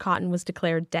Gerald Cotton was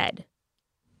declared dead.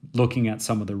 looking at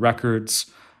some of the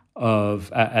records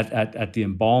of at the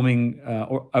embalming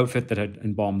outfit that had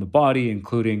embalmed the body,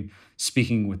 including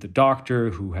speaking with the doctor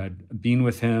who had been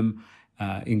with him,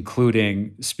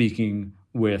 including speaking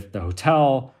with the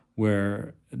hotel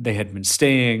where they had been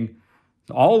staying.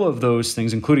 All of those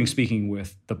things, including speaking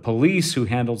with the police who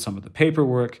handled some of the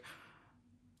paperwork,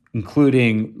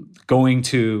 including going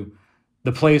to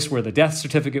the place where the death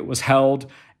certificate was held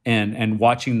and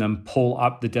watching them pull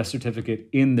up the death certificate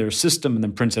in their system and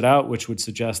then print it out, which would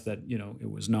suggest that,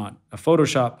 it was not a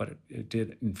Photoshop, but it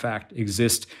did in fact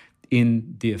exist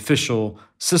in the official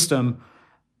system.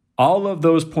 All of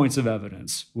those points of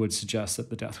evidence would suggest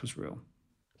that the death was real.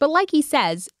 But like he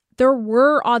says, there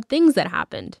were odd things that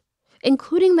happened,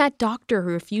 including that doctor who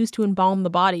refused to embalm the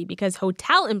body because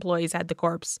hotel employees had the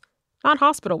corpse, not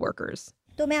hospital workers.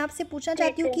 This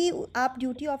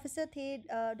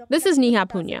is Neha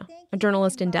Punya, a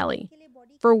journalist in Delhi.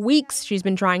 For weeks, she's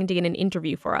been trying to get an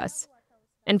interview for us.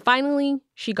 And finally,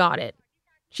 she got it.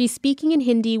 She's speaking in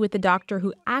Hindi with the doctor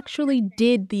who actually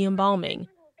did the embalming,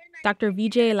 Dr.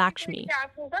 Vijay Lakshmi.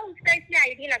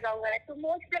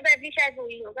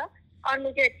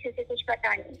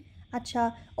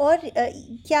 अच्छा, और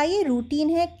क्या ये routine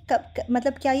है,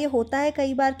 मतलब क्या ये होता है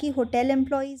कई बार कि होटल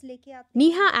एम्प्लॉइज लेके आते हैं?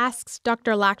 Neha asks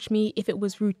Dr. Lakshmi if it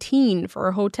was routine for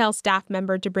a hotel staff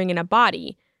member to bring in a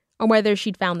body, or whether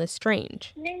she'd found this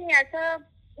strange. नहीं ऐसा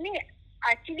नहीं,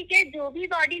 एक्चुअली के जो भी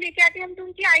बॉडी लेके आते हैं हम तो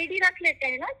उनकी आईडी रख लेते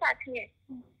हैं ना साथ में.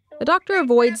 The doctor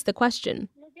avoids the question.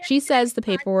 She says the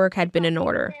paperwork had been in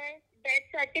order.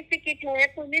 Death certificate है,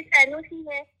 पुलिस NOC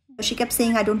है. She kept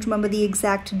saying, I don't remember the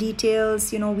exact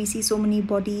details. We see so many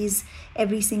bodies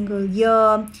every single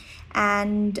year.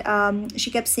 And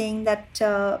she kept saying that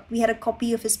we had a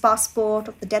copy of his passport,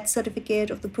 of the death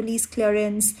certificate, of the police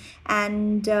clearance.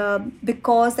 And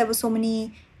because there were so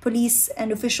many police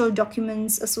and official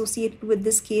documents associated with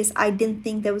this case, I didn't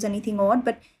think there was anything odd.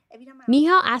 But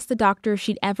Neha asked the doctor if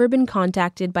she'd ever been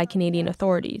contacted by Canadian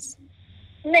authorities.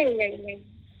 नहीं.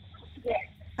 Yes.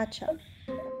 अच्छा.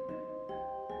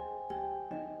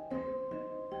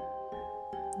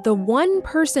 The one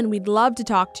person we'd love to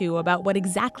talk to about what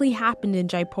exactly happened in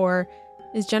Jaipur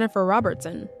is Jennifer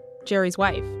Robertson, Jerry's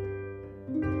wife.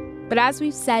 But as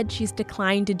we've said, she's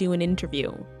declined to do an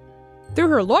interview. Through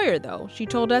her lawyer, though, she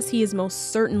told us he is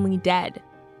most certainly dead.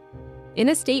 In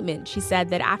a statement, she said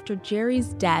that after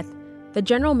Jerry's death, the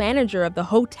general manager of the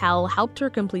hotel helped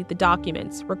her complete the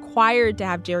documents required to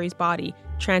have Jerry's body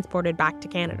transported back to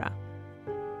Canada.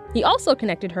 He also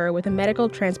connected her with a medical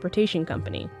transportation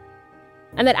company.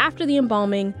 And that after the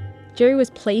embalming, Jerry was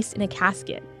placed in a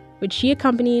casket, which she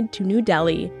accompanied to New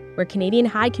Delhi, where Canadian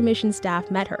High Commission staff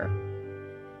met her.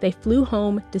 They flew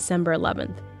home December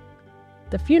 11th.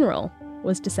 The funeral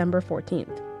was December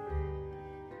 14th.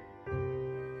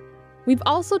 We've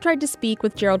also tried to speak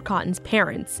with Gerald Cotton's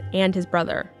parents and his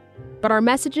brother, but our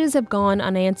messages have gone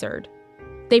unanswered.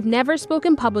 They've never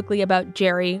spoken publicly about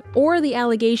Jerry or the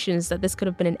allegations that this could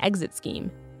have been an exit scheme.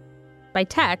 By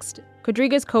text,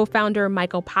 Quadriga's co-founder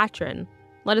Michael Patron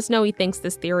let us know he thinks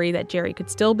this theory that Jerry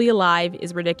could still be alive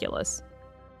is ridiculous.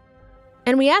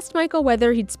 And we asked Michael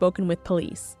whether he'd spoken with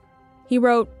police. He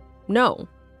wrote, No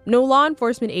law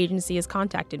enforcement agency has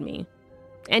contacted me.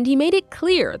 And he made it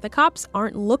clear the cops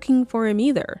aren't looking for him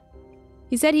either.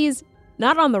 He said he's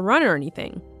not on the run or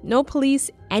anything. No police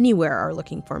anywhere are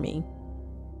looking for me.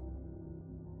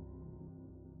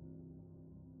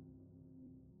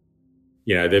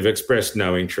 They've expressed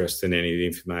no interest in any of the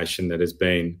information that has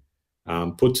been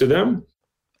put to them.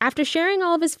 After sharing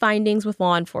all of his findings with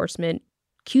law enforcement,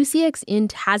 QCX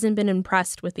Int hasn't been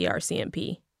impressed with the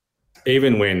RCMP.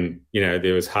 Even when,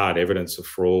 there was hard evidence of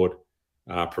fraud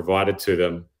provided to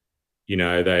them,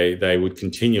 they would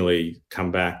continually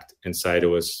come back and say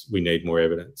to us, we need more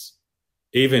evidence,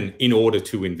 even in order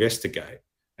to investigate.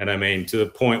 And I mean, to the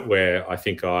point where I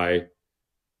think I,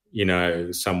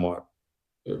 somewhat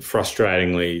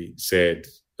frustratingly said,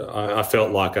 I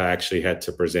felt like I actually had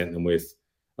to present them with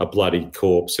a bloody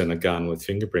corpse and a gun with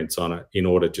fingerprints on it in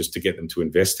order just to get them to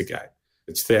investigate.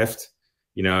 It's theft.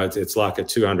 It's like a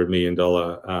 $200 million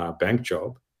bank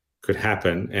job could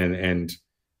happen, and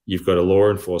you've got a law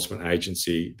enforcement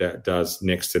agency that does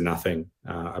next to nothing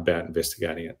about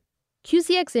investigating it.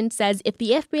 QCX Int says if the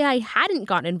FBI hadn't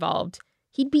gotten involved,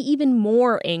 he'd be even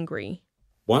more angry.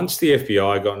 Once the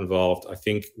FBI got involved, I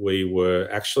think we were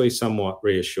actually somewhat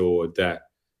reassured that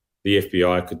the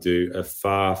FBI could do a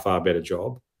far, far better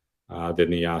job than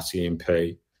the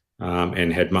RCMP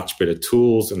and had much better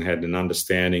tools and had an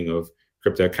understanding of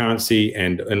cryptocurrency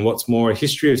and what's more, a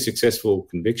history of successful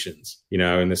convictions,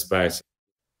 in the space.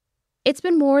 It's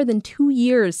been more than 2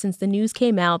 years since the news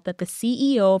came out that the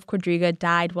CEO of Quadriga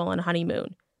died while on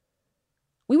honeymoon.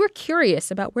 We were curious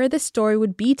about where this story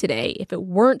would be today if it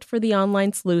weren't for the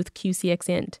online sleuth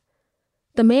QCXint,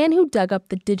 the man who dug up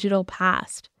the digital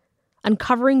past,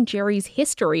 uncovering Jerry's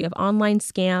history of online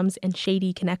scams and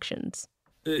shady connections.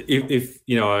 If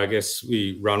I guess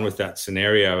we run with that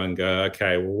scenario and go,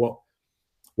 okay, well,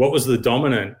 what was the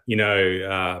dominant,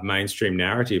 mainstream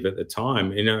narrative at the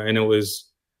time? And it was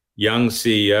young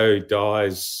CEO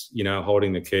dies,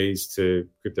 holding the keys to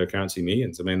cryptocurrency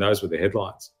millions. I mean, those were the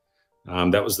headlines.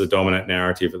 That was the dominant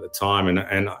narrative at the time,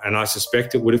 and I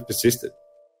suspect it would have persisted.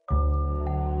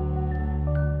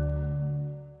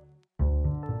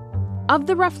 Of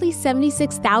the roughly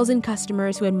 76,000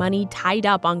 customers who had money tied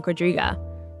up on Quadriga,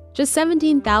 just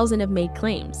 17,000 have made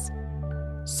claims.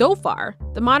 So far,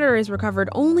 the monitor has recovered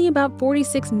only about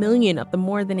 $46 million of the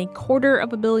more than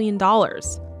 $250 million.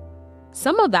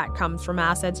 Some of that comes from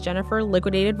assets Jennifer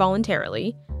liquidated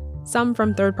voluntarily, some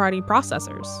from third-party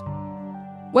processors.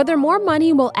 Whether more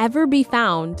money will ever be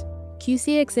found,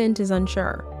 QCXint is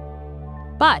unsure.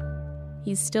 But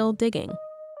he's still digging.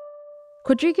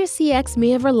 Quadriga CX may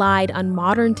have relied on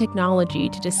modern technology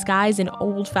to disguise an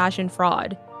old-fashioned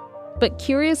fraud. But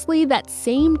curiously, that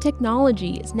same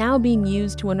technology is now being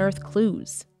used to unearth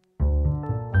clues.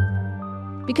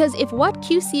 Because if what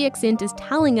QCXint is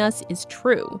telling us is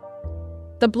true,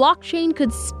 the blockchain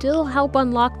could still help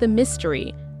unlock the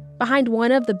mystery behind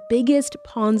one of the biggest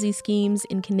Ponzi schemes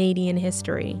in Canadian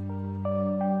history.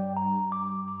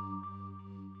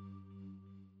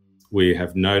 We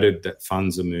have noted that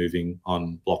funds are moving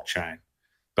on blockchain,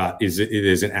 but it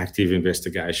is an active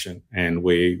investigation, and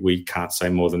we can't say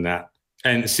more than that.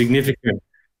 And significant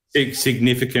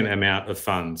amount of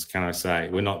funds, can I say?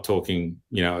 We're not talking,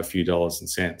 a few dollars and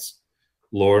cents.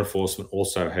 Law enforcement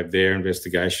also have their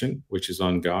investigation, which is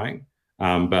ongoing.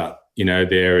 But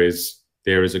there is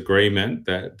agreement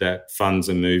that funds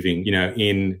are moving,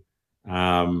 in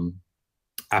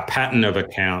a pattern of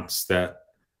accounts that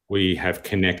we have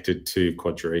connected to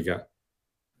Quadriga.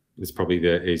 It's probably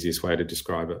the easiest way to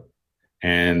describe it.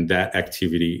 And that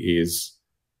activity is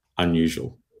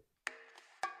unusual.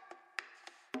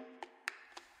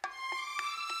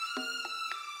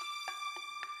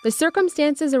 The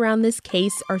circumstances around this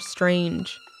case are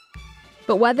strange.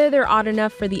 But whether they're odd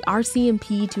enough for the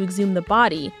RCMP to exhume the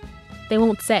body, they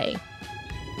won't say.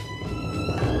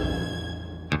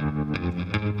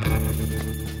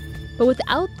 But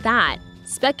without that,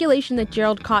 speculation that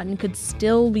Gerald Cotton could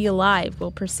still be alive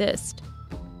will persist.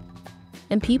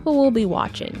 And people will be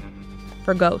watching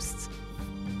for ghosts.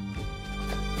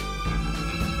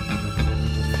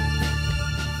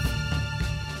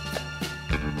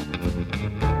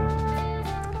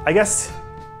 I guess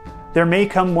there may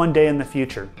come one day in the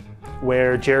future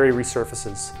where Jerry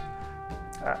resurfaces.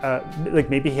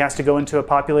 Maybe he has to go into a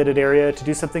populated area to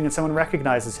do something and someone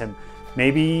recognizes him.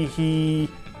 Maybe he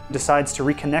decides to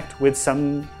reconnect with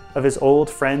some of his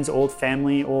old friends, old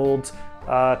family, old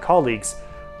colleagues.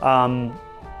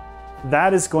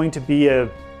 That is going to be a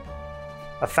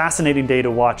fascinating day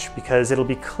to watch, because it'll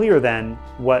be clear then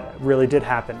what really did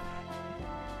happen.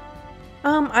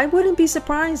 I wouldn't be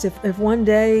surprised if one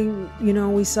day,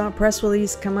 we saw a press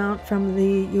release come out from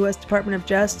the U.S. Department of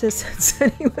Justice and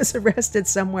said he was arrested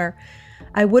somewhere.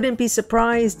 I wouldn't be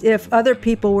surprised if other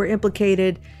people were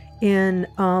implicated in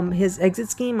his exit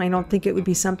scheme. I don't think it would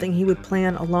be something he would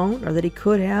plan alone or that he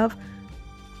could have.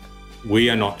 We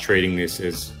are not treating this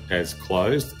as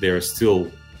closed. There are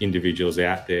still individuals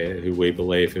out there who we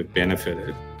believe have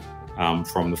benefited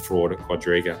from the fraud at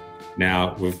Quadriga.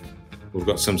 Now, we've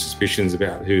got some suspicions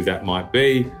about who that might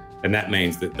be, and that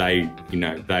means that they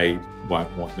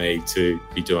won't want me to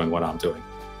be doing what I'm doing.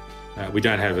 We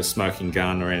don't have a smoking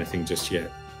gun or anything just yet,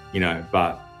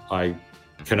 but I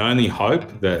can only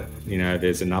hope that,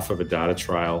 there's enough of a data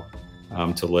trail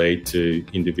to lead to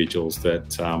individuals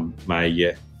that may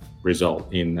yet result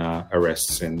in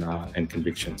arrests and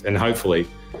convictions. And hopefully,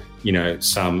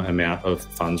 some amount of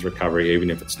funds recovery, even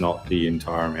if it's not the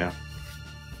entire amount.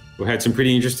 We've had some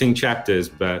pretty interesting chapters,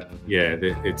 but yeah,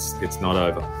 it's not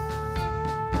over.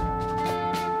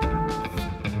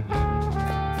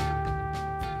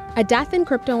 A Death in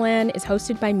Cryptoland is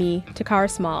hosted by me,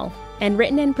 Takara Small, and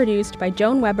written and produced by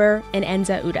Joan Weber and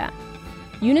Enza Uda.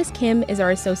 Eunice Kim is our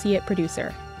associate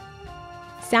producer.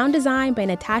 Sound design by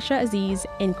Natasha Aziz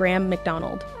and Graham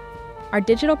McDonald. Our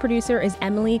digital producer is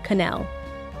Emily Cannell.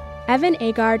 Evan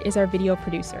Agard is our video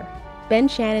producer. Ben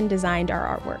Shannon designed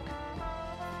our artwork.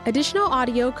 Additional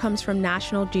audio comes from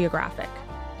National Geographic.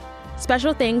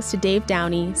 Special thanks to Dave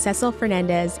Downey, Cecil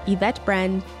Fernandez, Yvette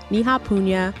Brend, Neha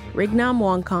Punya, Rignam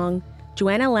Wongkong,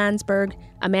 Joanna Landsberg,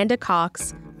 Amanda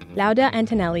Cox, Lauda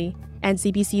Antonelli, and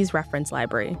CBC's reference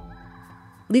library.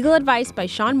 Legal advice by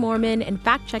Sean Moorman and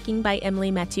fact-checking by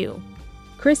Emily Mathieu.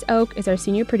 Chris Oak is our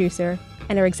senior producer,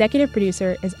 and our executive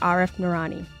producer is Arif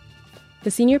Noorani.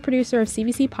 The senior producer of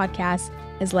CBC Podcasts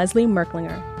is Leslie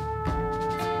Merklinger.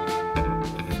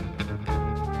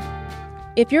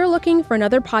 If you're looking for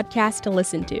another podcast to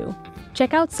listen to,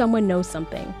 check out Someone Knows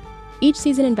Something. Each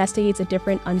season investigates a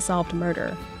different unsolved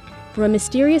murder, from a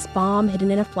mysterious bomb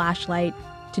hidden in a flashlight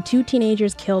to 2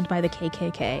 teenagers killed by the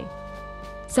KKK.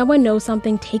 Someone Knows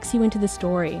Something takes you into the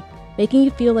story, making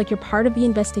you feel like you're part of the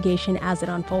investigation as it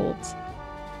unfolds.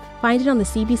 Find it on the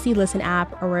CBC Listen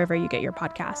app or wherever you get your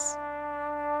podcasts.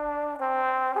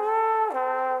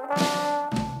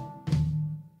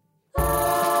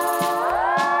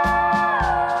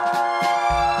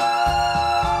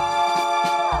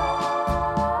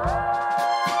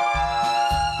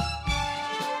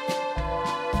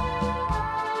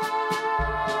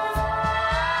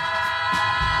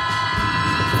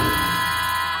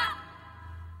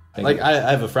 Like,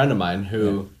 I have a friend of mine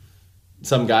who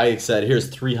some guy said, here's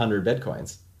 300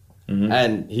 Bitcoins.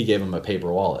 And he gave him a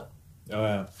paper wallet. Oh,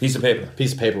 yeah. Piece of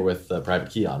paper with a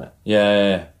private key on it.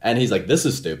 Yeah. And he's like, this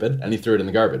is stupid. And he threw it in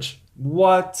the garbage.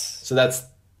 What? So that's,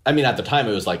 I mean, at the time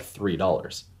it was like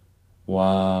 $3.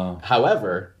 Wow.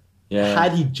 However,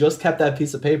 had he just kept that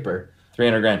piece of paper,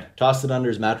 300 grand. Tossed it under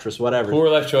his mattress, whatever. Poor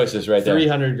life choices right there.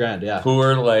 300 grand, yeah.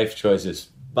 Poor life choices.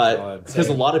 But because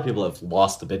a lot of people have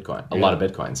lost a lot of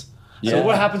Bitcoins. So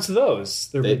what happens to those?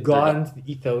 They're gone into the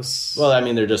ethos. Well, I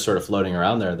mean, they're just sort of floating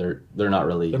around there. They're not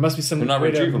really. There must be some. They're not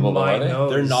retrievable, though, are they?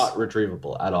 They're not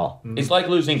retrievable at all. It's like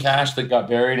losing cash that got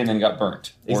buried and then got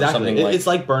burnt. Exactly. It's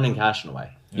like burning cash in a way.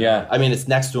 Yeah. I mean, it's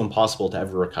next to impossible to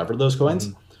ever recover those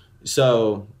coins.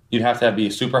 So you'd have to be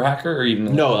a super hacker, or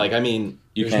even no. Like, I mean,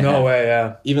 there's no way.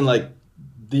 Yeah. Even like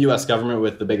the U.S. government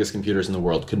with the biggest computers in the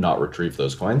world could not retrieve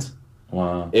those coins.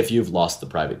 Wow. If you've lost the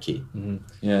private key.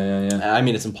 Yeah. I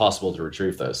mean, it's impossible to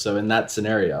retrieve those. So in that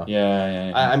scenario,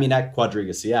 I mean, at Quadriga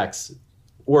CX,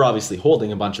 we're obviously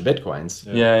holding a bunch of Bitcoins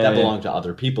that belong to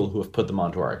other people who have put them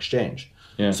onto our exchange.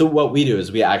 Yeah. So what we do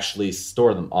is we actually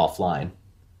store them offline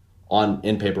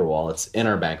in paper wallets in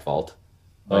our bank vault,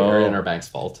 or in our bank's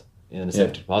vault in a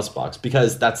safe deposit box,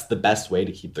 because that's the best way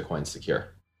to keep the coins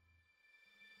secure.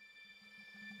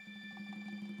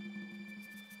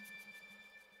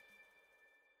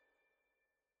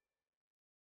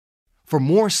 For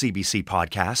more CBC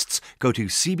podcasts, go to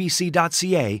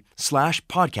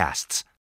cbc.ca/podcasts.